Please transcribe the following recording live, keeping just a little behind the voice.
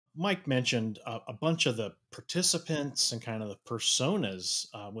Mike mentioned a bunch of the participants and kind of the personas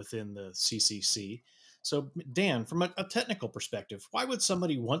within the CCC. So, Dan, from a technical perspective, why would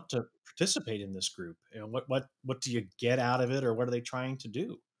somebody want to participate in this group? What do you get out of it, or what are they trying to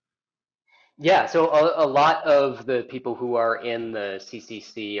do? Yeah, so a lot of the people who are in the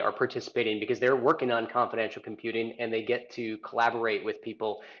CCC are participating because they're working on confidential computing and they get to collaborate with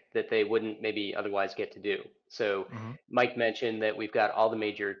people that they wouldn't maybe otherwise get to do. So Hmm. Mike mentioned that we've got all the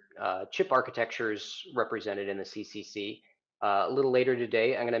major chip architectures represented in the CCC. A little later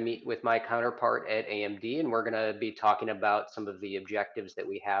today, I'm going to meet with my counterpart at AMD, and we're going to be talking about some of the objectives that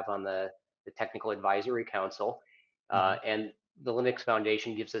we have on the Technical Advisory Council. Hmm. And the Linux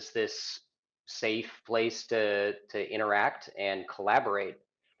Foundation gives us this safe place to interact and collaborate.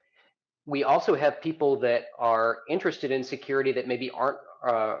 We also have people that are interested in security that maybe aren't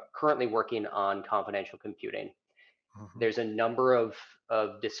currently working on confidential computing. Hmm. There's a number of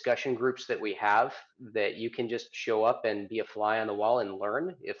discussion groups that we have that you can just show up and be a fly on the wall and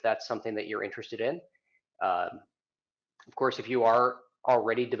learn if that's something that you're interested in. Um, of course, if you are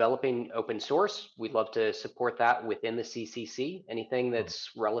already developing open source, we'd love to support that within the CCC. Anything that's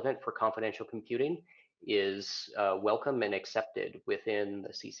relevant for confidential computing is welcome and accepted within the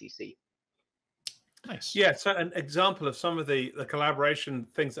CCC. Nice. Yeah, so an example of some of the collaboration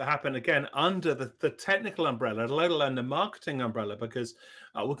things that happen again under the technical umbrella, let alone the marketing umbrella, because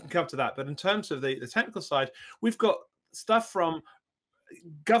we can come to that. But in terms of the technical side, we've got stuff from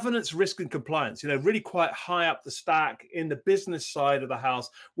governance, risk, and compliance, really quite high up the stack in the business side of the house,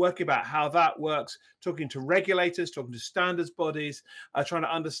 working about how that works, talking to regulators, talking to standards bodies, trying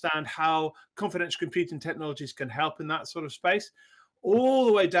to understand how confidential computing technologies can help in that sort of space. All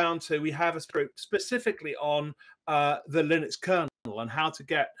the way down to we have a group specifically on the Linux kernel and how to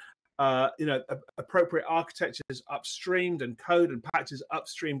get appropriate architectures upstreamed and code and patches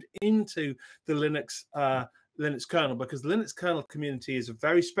upstreamed into the Linux kernel, because the Linux kernel community is a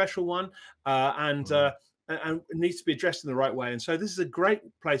very special one, and it needs to be addressed in the right way. And so this is a great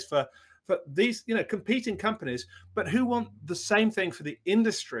place for these competing companies, but who want the same thing for the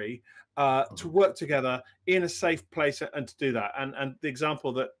industry to Mhm. work together in a safe place and to do that. And the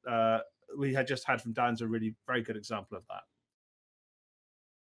example that we had just had from Dan's a really very good example of that.